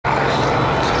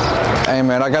Hey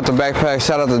man, I got the backpack.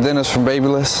 Shout out to Dennis from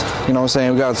Babyless. You know what I'm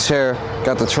saying? We got the chair,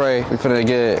 got the tray. We finna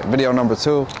get video number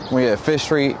 2. We at Fifth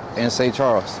Street in St.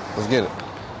 Charles. Let's get it.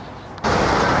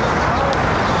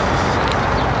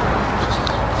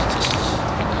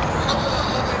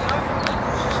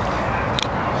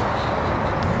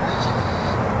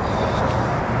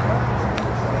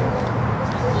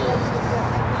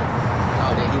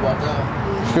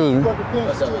 Excuse me.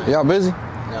 What's up? Y'all busy?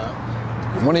 No.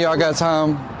 When of y'all got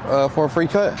time for a free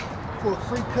cut? For a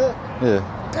free cut?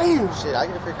 Yeah. Damn. Shit, I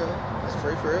get a free cut. That's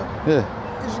free for real?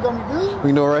 Yeah. This is gonna be good? We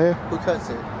can do it right here? Who cuts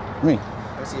it? Me.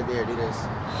 Let me see your beard. Do this.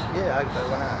 Yeah, I can cut it.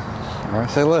 Why not? All right,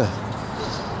 say less.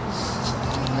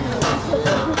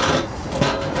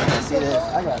 See this?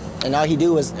 I got it. And all he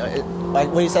do is, like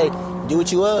what do you say? Do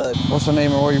what you would. What's your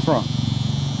name and where you from?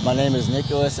 My name is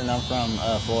Nicholas, and I'm from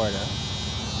Florida.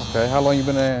 Okay, how long you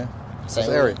been in this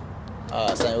area?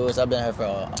 St. Louis. I've been here for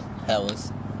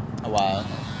a while.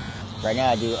 Right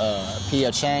now I do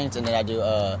PO chains, and then I do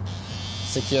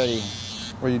security.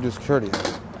 Where you do security?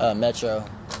 Metro.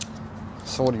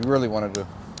 So what do you really want to do?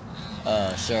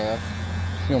 Sheriff.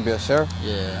 You want to be a sheriff?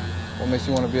 Yeah. What makes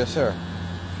you want to be a sheriff?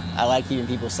 I like keeping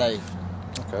people safe.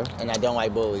 Okay. And I don't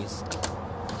like bullies.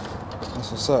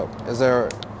 That's what's up.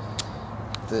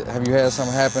 Have you had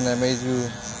something happen that made you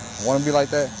want to be like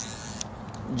that?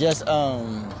 Just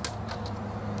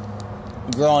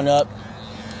growing up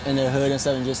in the hood and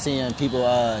stuff, and just seeing people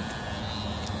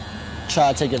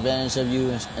try to take advantage of you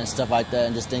and stuff like that,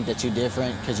 and just think that you're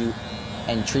different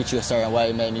and treat you a certain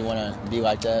way, made me want to be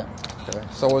like that. Okay.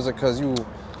 So was it because you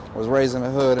was raised in the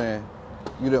hood and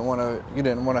you didn't want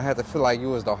to have to feel like you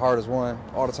was the hardest one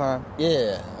all the time?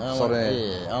 Yeah. I don't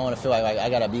want to feel like I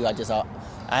gotta be like this. I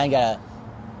ain't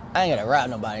gotta rap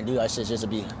nobody and do that shit just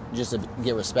to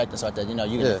get respect and stuff like that. You know,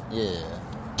 yeah.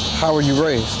 How were you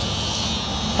raised?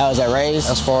 How was I raised?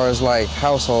 As far as like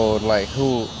household, like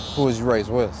who was you raised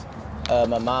with?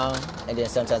 My mom, and then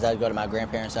sometimes I'd go to my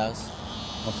grandparents' house.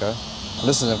 Okay.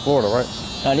 This is in Florida, right?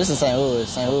 No, this is St. Louis.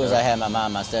 St. Louis, I had my mom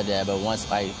and my stepdad, but once,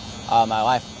 like, all my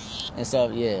life and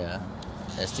stuff, yeah.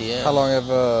 STL. How long have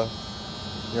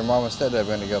your mom and stepdad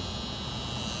been together?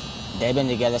 They've been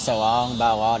together so long,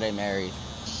 about while they married.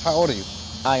 How old are you?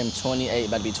 I am 28,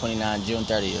 about to be 29, June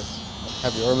 30th.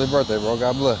 Happy early birthday, bro.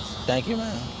 God bless. Thank you,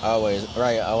 man. Always.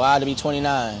 Right, a while to be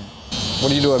 29. What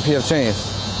do you do at PF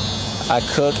Chains? I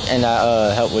cook and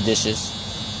I help with dishes.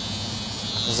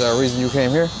 Is there a reason you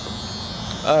came here?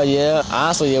 Yeah.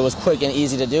 Honestly, it was quick and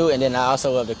easy to do, and then I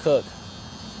also love to cook.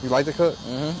 You like to cook?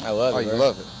 Mm-hmm. I love it. Oh, you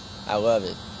love it? I love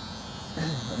it.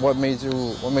 What makes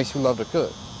you love to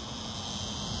cook?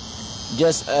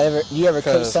 Just you ever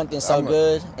cook something so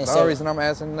good? The only reason I'm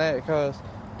asking that because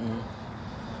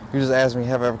you just asked me,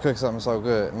 have I ever cooked something so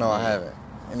good? No, I haven't.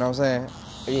 You know what I'm saying?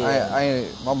 Yeah.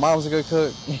 My mom's a good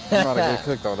cook. I'm not a good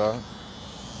cook though, dog.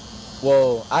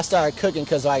 Well, I started cooking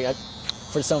because, like,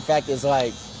 for some fact, it's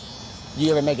like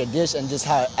you ever make a dish and just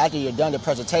how after you're done the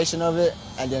presentation of it,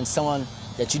 and then someone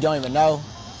that you don't even know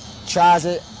tries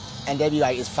it, and they be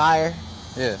like, it's fire.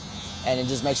 Yeah. And it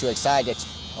just makes you excited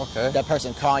that that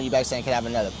person calling you back saying, can I have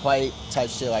another plate, type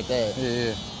shit like that.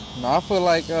 Yeah. No, I feel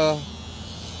like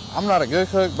I'm not a good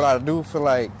cook, but I do feel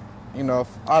like, you know,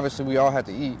 obviously we all have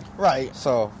to eat. Right.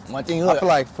 So one thing I feel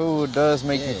like food does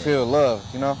make you feel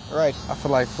loved, you know? Right. I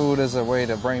feel like food is a way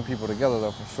to bring people together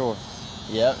though, for sure.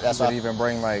 Yep, that's why. Even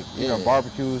bring like, you know,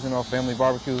 barbecues, you know, family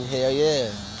barbecues. Hell yeah.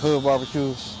 Hood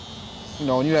barbecues. You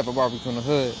know, when you have a barbecue in the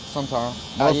hood,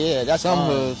 sometimes. That's some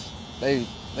hoods,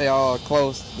 they all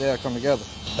close, they all come together.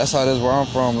 That's how it is where I'm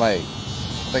from. Like,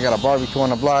 they got a barbecue on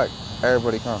the block,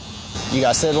 everybody come. You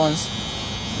got siblings?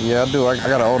 Yeah, I do. I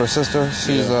got an older sister.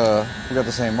 She's we got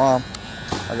the same mom.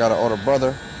 I got an older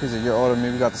brother. He's a year older than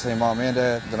me. We got the same mom and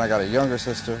dad. Then I got a younger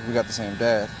sister. We got the same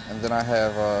dad. And then I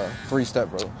have 3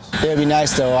 stepbrothers. It'd be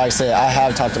nice though. Like I said, I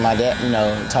have talked to my dad. You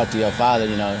know, talk to your father.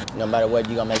 You know, no matter what,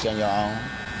 you gonna make it on your own.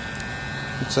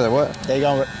 You said what?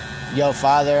 Your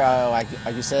father, like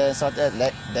you said, something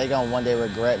that they gonna one day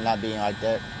regret not being like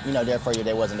that. You know, there for you.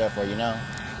 They wasn't there for you. You know.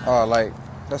 Like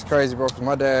that's crazy, bro. Cause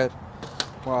my dad.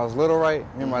 When I was little, right,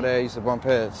 me and my dad used to bump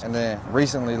heads. And then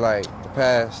recently, like, the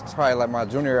past, probably like my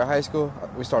junior year of high school,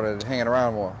 we started hanging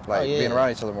around more, like being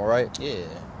around each other more, right? Yeah.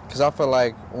 Because I feel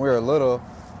like when we were little,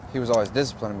 he was always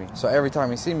disciplining me. So every time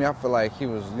he see me, I feel like he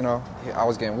was, you know, I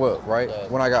was getting whooped, right? Yeah.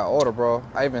 When I got older, bro,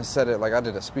 I even said it, like I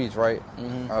did a speech, right,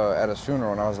 at a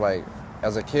funeral, and I was like,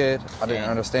 as a kid, I didn't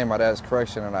understand my dad's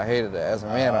correction, and I hated it. As a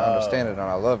man, I understand it, and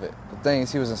I love it. The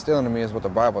things he was instilling in me is what the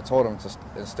Bible told him to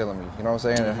instill in me. You know what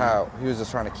I'm saying? And how he was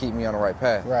just trying to keep me on the right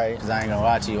path. Right. Because I ain't gonna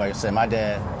lie to you, like I said, my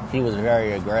dad, he was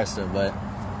very aggressive, but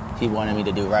he wanted me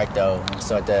to do right though.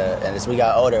 So and as we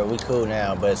got older, we cool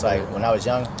now. But it's like when I was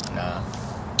young, nah.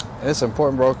 It's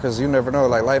important, bro, because you never know.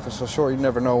 Like, life is so short. You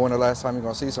never know when the last time you're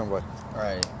gonna see somebody.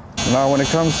 Right. Now, when it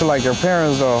comes to like your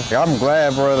parents, though, I'm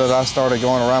glad, bro, that I started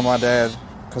going around my dad,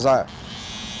 because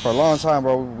for a long time,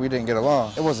 bro, we didn't get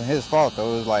along. It wasn't his fault,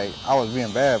 though. It was like I was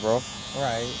being bad, bro.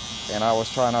 Right. And I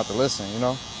was trying not to listen, you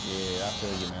know? Yeah, I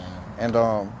feel you, man. And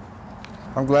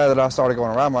I'm glad that I started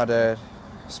going around my dad,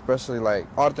 especially like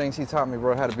all the things he taught me,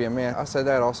 bro, how to be a man. I said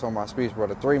that also in my speech, bro.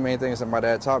 The 3 main things that my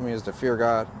dad taught me is to fear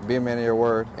God, be a man of your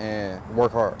word, and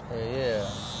work hard. Yeah.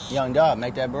 Young dog,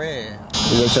 make that bread.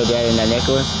 You get your dad in that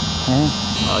necklace?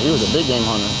 Mm-hmm. Oh, he was a big game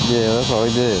hunter. Yeah, that's all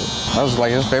he did. That was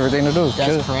like his favorite thing to do.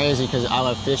 That's crazy, because I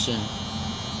love fishing.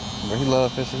 But he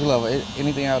loved fishing. He loved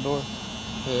anything outdoors.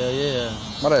 Hell yeah.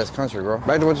 My dad's country, bro.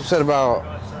 Back to what you said about,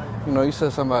 you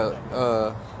said something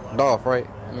about Dolph, right?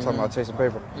 Mm-hmm. Talking about chasing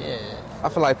paper. Yeah. I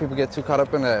feel like people get too caught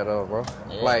up in that, bro.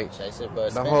 Yeah, like chase it,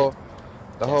 but the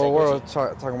whole world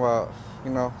talking about,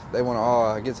 they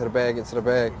want to get to the bag, get to the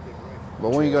bag. But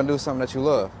when you gonna do something that you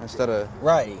love instead of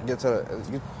get to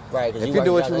right? If you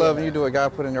do what you love and you do what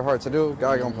God put in your heart to do,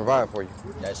 God gonna provide for you.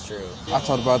 That's true. I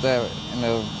talked about that in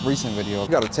the recent video. You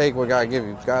gotta take what God give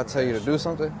you. God tell you to do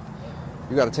something,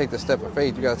 you gotta take the step of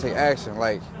faith. You gotta take action.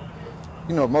 Like,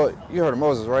 you heard of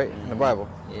Moses, right, in the Bible?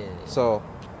 Yeah. So,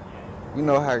 you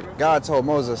know how God told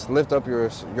Moses, lift up your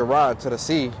rod to the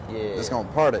sea, it's gonna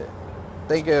part it.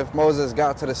 Think if Moses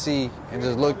got to the sea and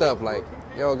just looked up like,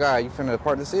 yo, God, you finna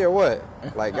part the sea or what?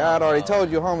 Like, God already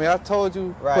told you, homie, I told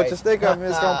you, put your stick up and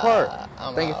it's gonna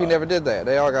part. Think if he never did that,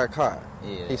 they all got caught.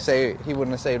 Yeah. He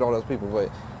wouldn't have saved all those people, but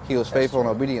he was faithful and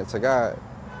obedient to God,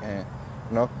 and,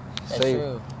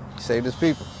 he saved his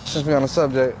people. Since we're on the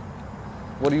subject,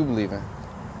 what do you believe in?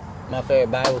 My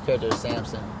favorite Bible character is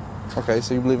Samson. Okay,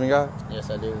 so you believe in God? Yes,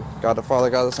 I do. God the Father,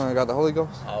 God the Son, God the Holy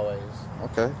Ghost? Always.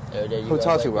 Okay. Who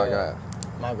taught you about God?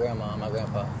 My grandma, my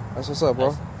grandpa. That's what's up,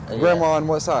 bro. Grandma on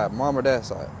what side? Mom or dad's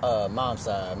side? Mom's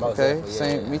side. Okay,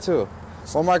 same. Me too.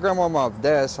 Well, my grandma on my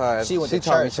dad's side, she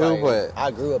taught me too, but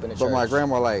I grew up in the church. But my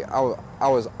grandma, like, I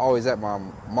was always at my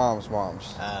mom's.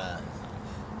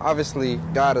 Obviously,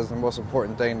 God is the most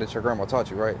important thing that your grandma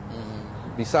taught you, right?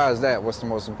 Mm-hmm. Besides that, what's the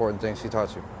most important thing she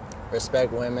taught you?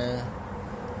 Respect women.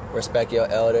 Respect your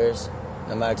elders.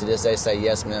 No matter to this, they say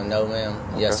yes, ma'am, no, ma'am.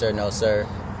 Okay. Yes, sir, no, sir.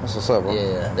 That's what's up, bro.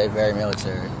 Yeah, they very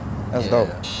military. That's dope.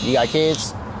 You got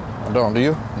kids? I don't. Do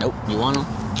you? Nope. You want them?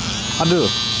 I do.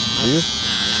 Do you?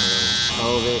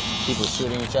 COVID, people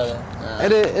shooting each other.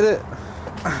 It.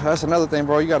 That's another thing,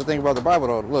 bro. You got to think about the Bible,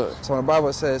 though. Look, so in the Bible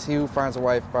it says, he who finds a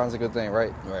wife finds a good thing,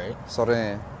 right? Right. So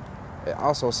then, it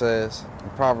also says in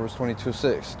Proverbs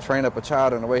 22:6, train up a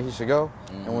child in the way he should go,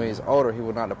 and when he's older, he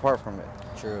will not depart from it.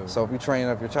 True. So if you train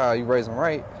up your child, you raise him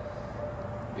right,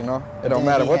 it don't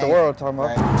matter what the world talking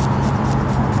about. Right.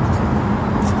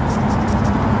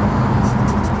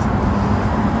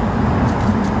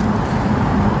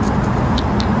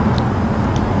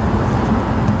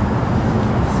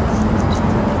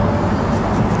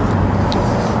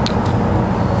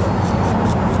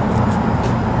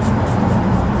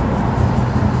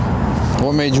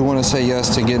 What made you want to say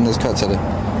yes to getting this cut today?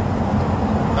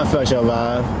 I felt your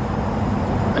vibe.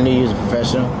 I knew you was a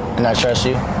professional, and I trust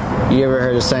you. You ever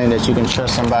heard the saying that you can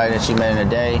trust somebody that you met in a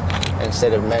day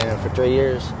instead of meeting them for 3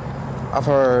 years? I've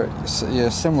heard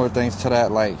similar things to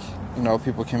that. Like,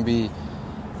 people can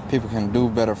do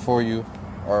better for you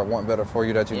or want better for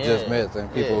you that you just met than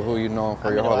people who you know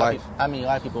for your whole life. A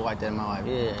lot of people like that in my life.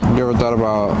 Yeah. You ever thought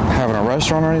about having a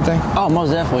restaurant or anything? Oh,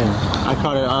 most definitely. I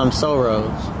called it Soul Rose.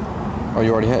 Oh,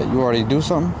 you already do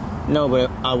something? No, but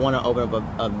I want to open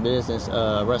up a business,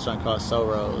 a restaurant called Soul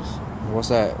Rose. What's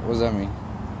that? What does that mean?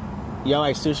 Y'all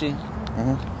like sushi?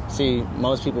 Mm-hmm. See,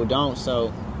 most people don't,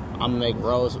 so I'm going to make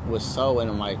rolls with soul in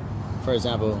them. Like, for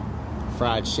example,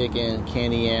 fried chicken,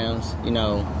 candy yams,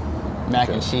 mac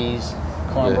and cheese,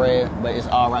 cornbread, but it's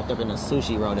all wrapped up in a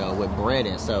sushi roll, though, with bread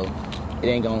in, so it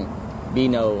ain't going to be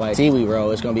no, like, seaweed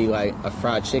roll. It's going to be, like, a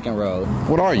fried chicken roll.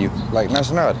 What are you? Like,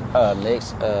 nationality?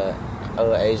 Mixed, a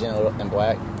little Asian and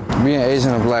black. Being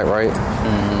Asian and black, right?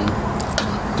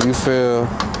 Mm-hmm. Do you feel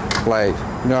like,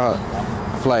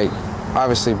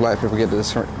 obviously black people get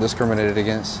discriminated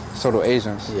against, so do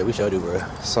Asians. Yeah, we sure do, bro.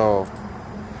 So,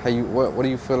 what do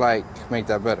you feel like make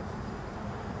that better?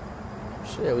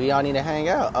 Shit, we all need to hang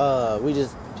out.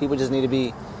 People just need to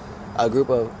be a group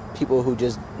of people who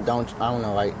just don't, I don't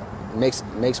know, like, mix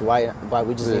white, but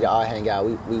we just need to all hang out.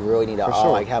 We really need to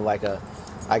all like have like a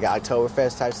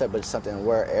Oktoberfest type stuff, but it's something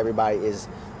where everybody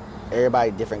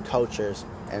different cultures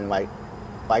and like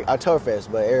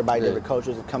Oktoberfest, but everybody different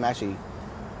cultures come actually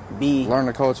learn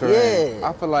the culture. Yeah.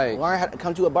 I feel like learn how to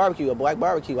come to a barbecue, a black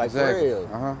barbecue, like exactly. for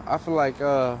real. I feel like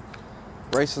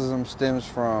racism stems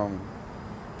from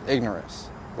ignorance,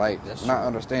 like That's not true.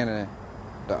 understanding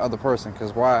the other person.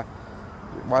 Cause why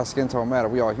skin tone matter?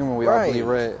 We all human. We all bleed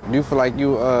red. Do you feel like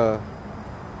you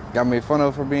got made fun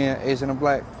of for being Asian and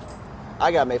black?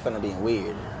 I got made fun of being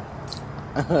weird.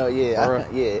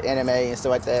 Yeah, anime and stuff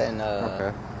like that, and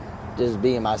okay. Just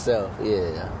being myself.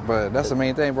 Yeah. But that's the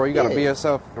main thing, bro. You gotta be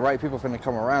yourself. The right people finna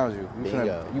come around you.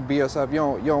 You be yourself. You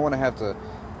don't want to have to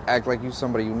act like you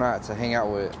somebody you not to hang out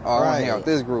with. Oh, I want to hang out with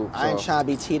this group. So. I ain't trying to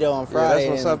be Tito on Friday. Yeah,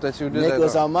 that's what's up that you do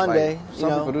Nicholas that. on Monday. Like, some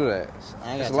people do that.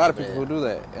 There's a lot of people who do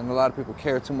that, and a lot of people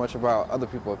care too much about other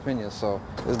people's opinions. So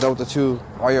it's dope that you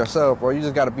are yourself, bro. You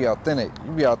just gotta be authentic.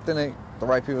 You be authentic. The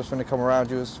right people's finna come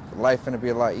around you. Life finna be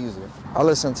a lot easier. I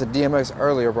listened to DMX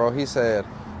earlier, bro. He said,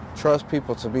 trust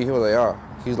people to be who they are.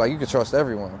 He's like, you can trust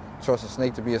everyone. Trust a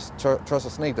snake to trust a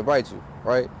snake to bite you,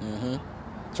 right? Mm-hmm.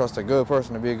 Trust a good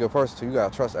person to be a good person too. You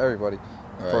gotta trust everybody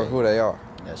for who they are.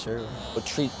 That's true. But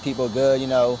treat people good, you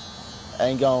know.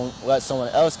 Ain't gonna let someone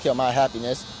else kill my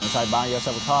happiness. It's like buying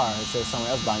yourself a car. It says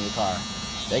someone else buying your car.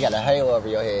 They got a halo over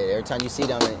your head. Every time you see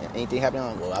them, anything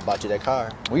happening, well, I bought you that car.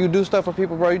 When you do stuff for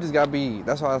people, bro, you just gotta be.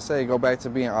 That's why I say go back to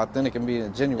being authentic and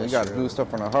being genuine. You gotta do stuff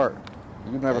from the heart.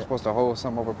 You're never supposed to hold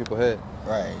something over people's head.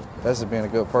 Right. That's just being a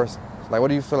good person. Like, what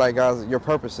do you feel like, guys, your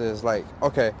purpose is? Like,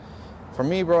 okay, for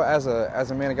me, bro, as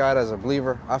a man of God, as a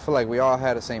believer, I feel like we all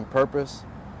had the same purpose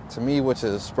to me, which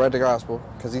is spread the gospel.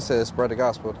 Because he said spread the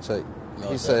gospel to,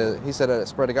 he said that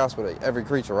spread the gospel to every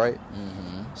creature, right?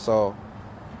 Mm-hmm. So,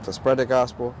 to spread the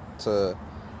gospel, to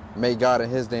make God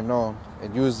and his name known,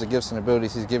 and use the gifts and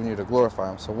abilities he's given you to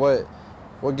glorify him. So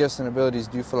what gifts and abilities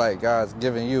do you feel like God's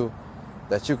given you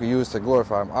that you could use to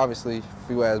glorify him? Obviously, if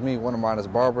you ask me, one of mine is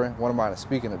barbering, one of mine is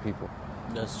speaking to people.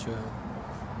 That's true.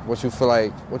 What you feel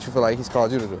like he's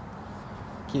called you to do?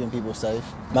 Keeping people safe.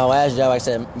 My last job, like I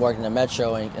said, working in the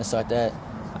metro and stuff like that,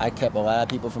 I kept a lot of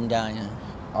people from dying.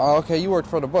 Oh, okay, you worked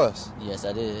for the bus. Yes,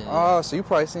 I did. Oh, so you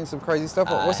probably seen some crazy stuff.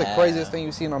 What's the craziest thing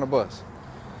you've seen on the bus?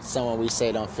 Someone we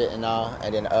saved on fentanyl,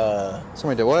 and then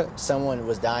somebody did what? Someone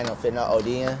was dying on fentanyl,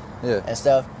 ODing, and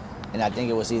stuff. And I think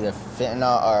it was either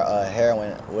fentanyl or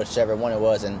heroin, whichever one it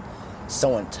was, and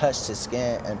someone touched his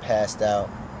skin and passed out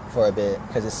for a bit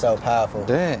because it's so powerful.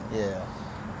 Damn. Yeah.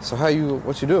 So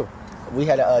what you do? We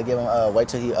had to give him wait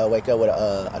till he wake up with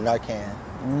a Narcan.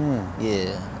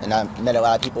 Yeah. And I met a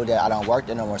lot of people that I don't work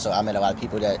there no more, so I met a lot of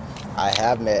people that I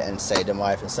have met and saved them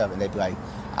life and stuff, and they'd be like,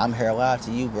 I'm here alive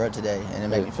to you, bro, today. And it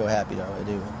made me feel happy, though. It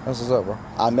do. That's what's up, bro.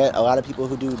 I met a lot of people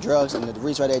who do drugs, and the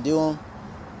reason why they do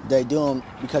them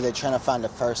because they're trying to find the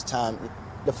first time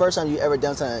you ever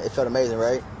done something, it felt amazing,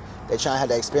 right? They're trying to have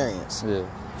that experience. Yeah.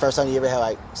 First time you ever had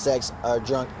like sex or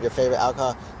drunk your favorite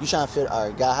alcohol, you trying to feel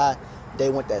or got high, they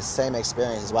want that same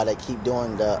experience. Is why they keep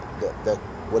doing the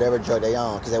whatever drug they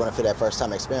on, because they want to feel that first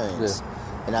time experience.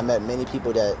 Yeah. And I met many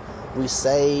people that we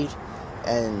saved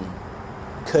and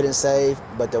couldn't save,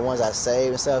 but the ones I saved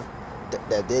and stuff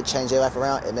that did change their life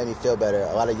around, it made me feel better.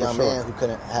 A lot of young men who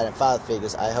hadn't father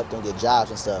figures, I helped them get jobs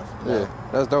and stuff. You know?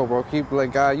 That's dope, bro. Keep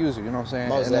let God use you. You know what I'm saying?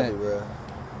 Most definitely, bro.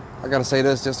 I gotta say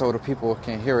this just so the people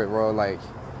can hear it, bro. Like,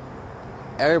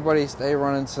 everybody stay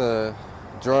running to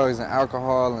drugs and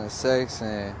alcohol and sex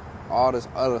and all this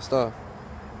other stuff,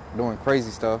 doing crazy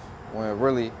stuff, when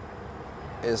really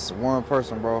it's one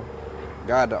person, bro.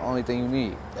 God, the only thing you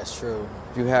need. That's true.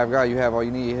 If you have God, you have all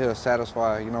you need. He'll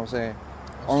satisfy, you know what I'm saying?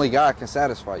 Only God can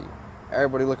satisfy you.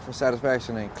 Everybody looking for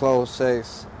satisfaction in clothes,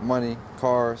 sex, money,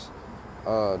 cars,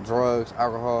 drugs,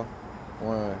 alcohol.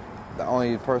 When the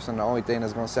only thing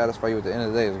that's going to satisfy you at the end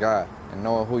of the day is God. And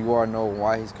knowing who you are, knowing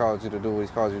why he's called you to do what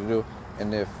he's called you to do.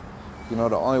 And if, you know,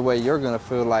 the only way you're going to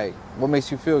feel like, what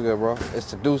makes you feel good, bro, is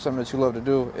to do something that you love to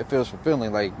do. It feels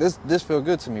fulfilling. Like, this feels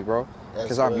good to me, bro.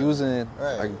 Because I'm using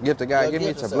a gift that God gave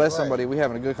me to bless somebody. We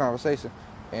having a good conversation.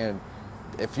 And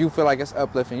if you feel like it's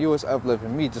uplifting you, it's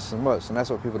uplifting me just as much. And that's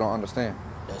what people don't understand.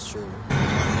 That's true.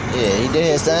 Yeah, he did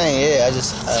his thing. Yeah,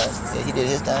 he did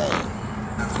his thing.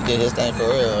 He did his thing for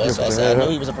real. That's why I said I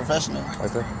knew he was a professional.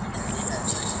 Right there.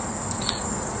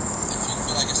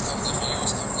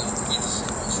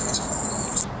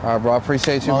 All right, bro. I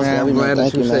appreciate you, man. I'm glad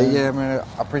that you said, yeah, man.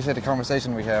 I appreciate the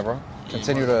conversation we had, bro.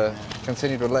 Continue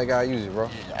to let God use you, bro.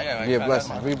 Be a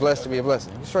blessing. Be blessed to be a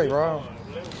blessing. You straight, bro.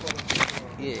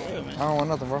 Yeah, man. I don't want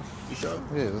nothing, bro. You sure?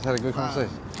 Yeah, just had a good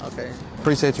conversation. Okay.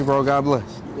 Appreciate you, bro. God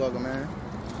bless. You're welcome, man.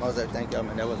 Thank y'all,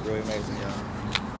 man. That was really amazing, y'all.